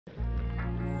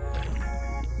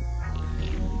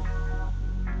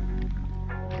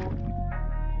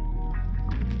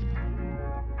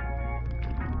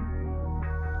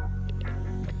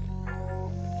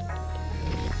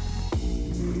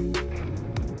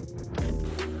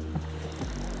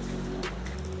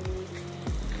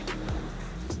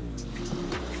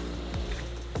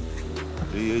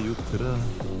Prije jutra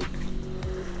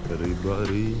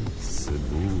ribari se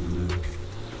bude.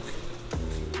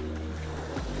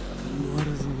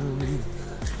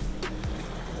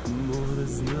 More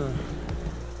zna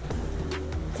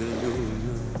te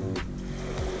ljuljam.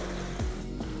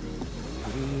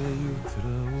 Prije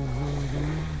jutra u vodu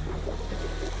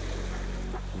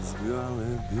s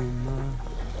galebima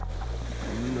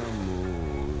na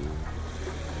moru.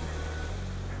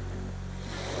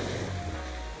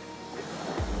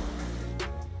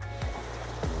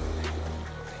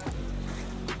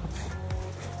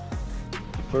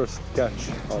 First catch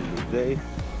of the day.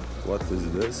 What is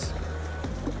this?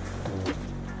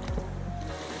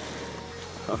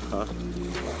 Haha.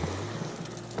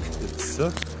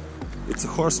 It's a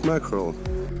horse mackerel.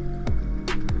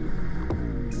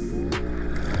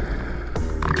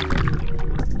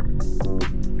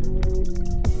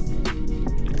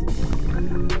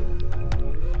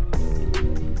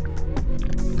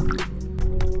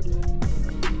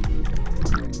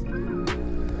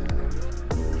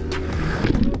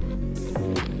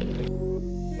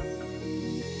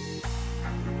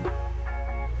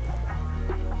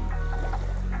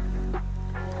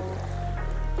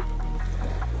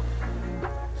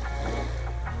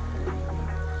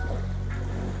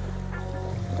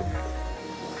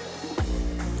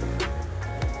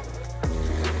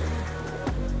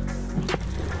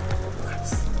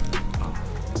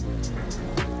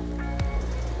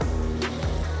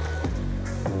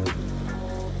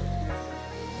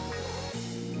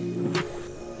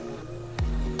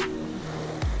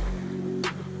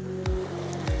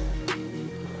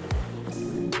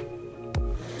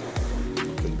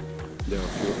 There are a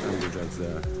few amberjacks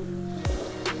there.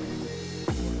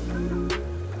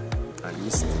 At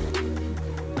least.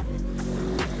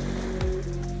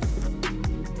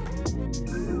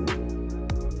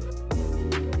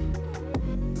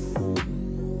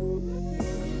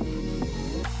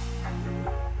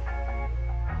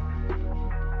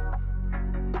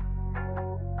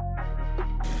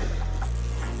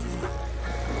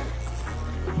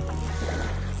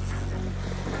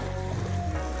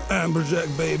 Amberjack,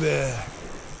 baby!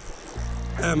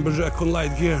 Amberjack on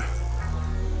light gear.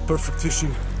 Perfect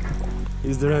fishing.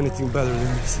 Is there anything better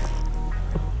than this?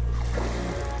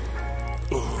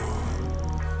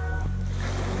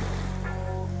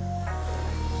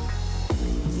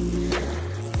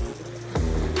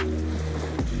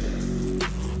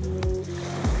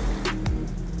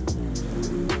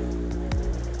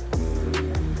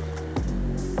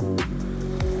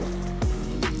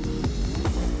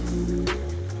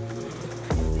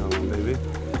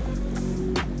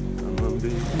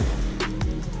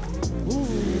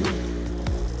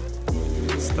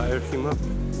 Tire him up.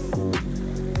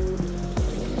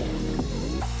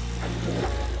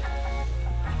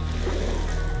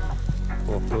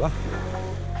 Opla.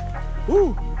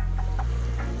 Woo!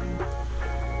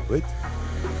 Wait.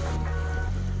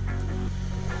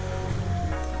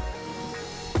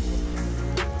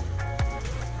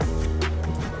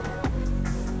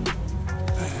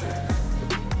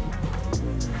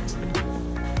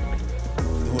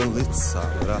 Well, it's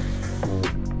Sahara.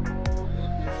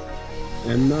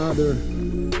 Another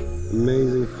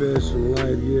amazing fish in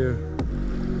light gear.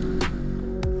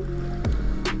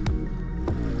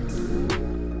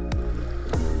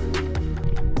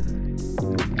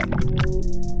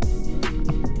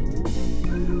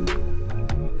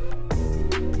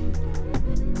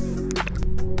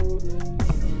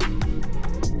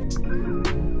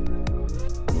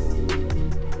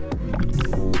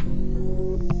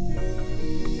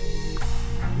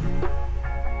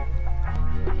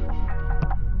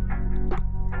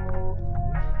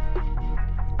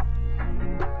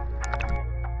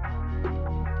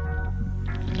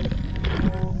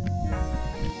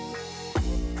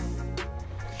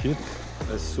 Hit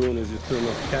as soon as you turn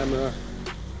off camera,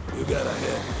 you got a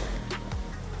hit.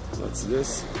 What's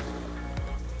this?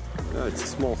 Oh, it's a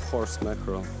small horse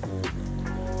mackerel.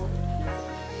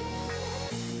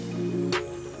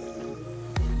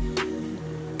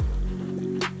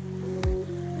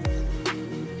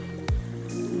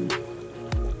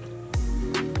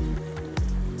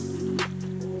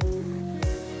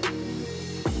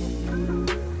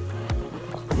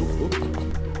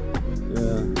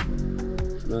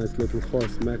 Nice little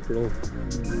horse mackerel.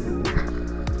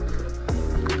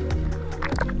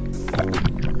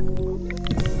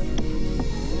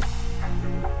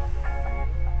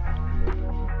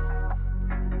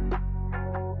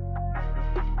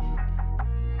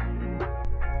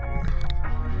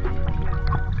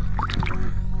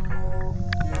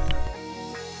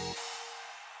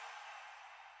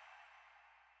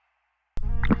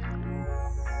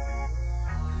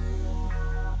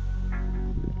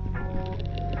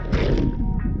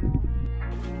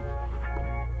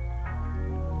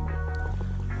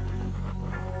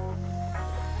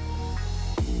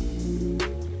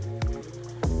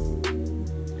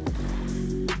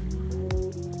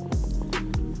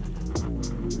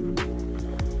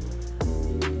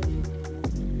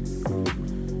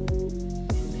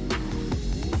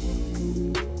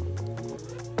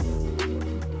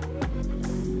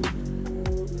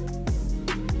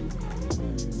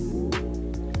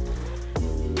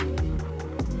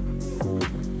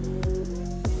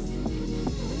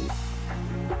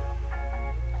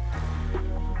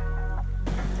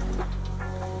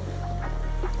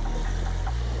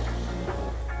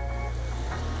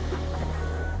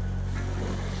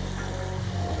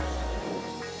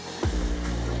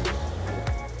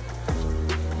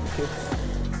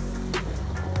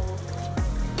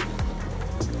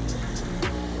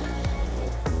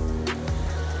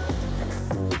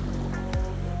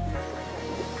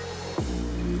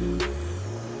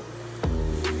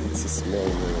 Very,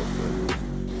 very okay.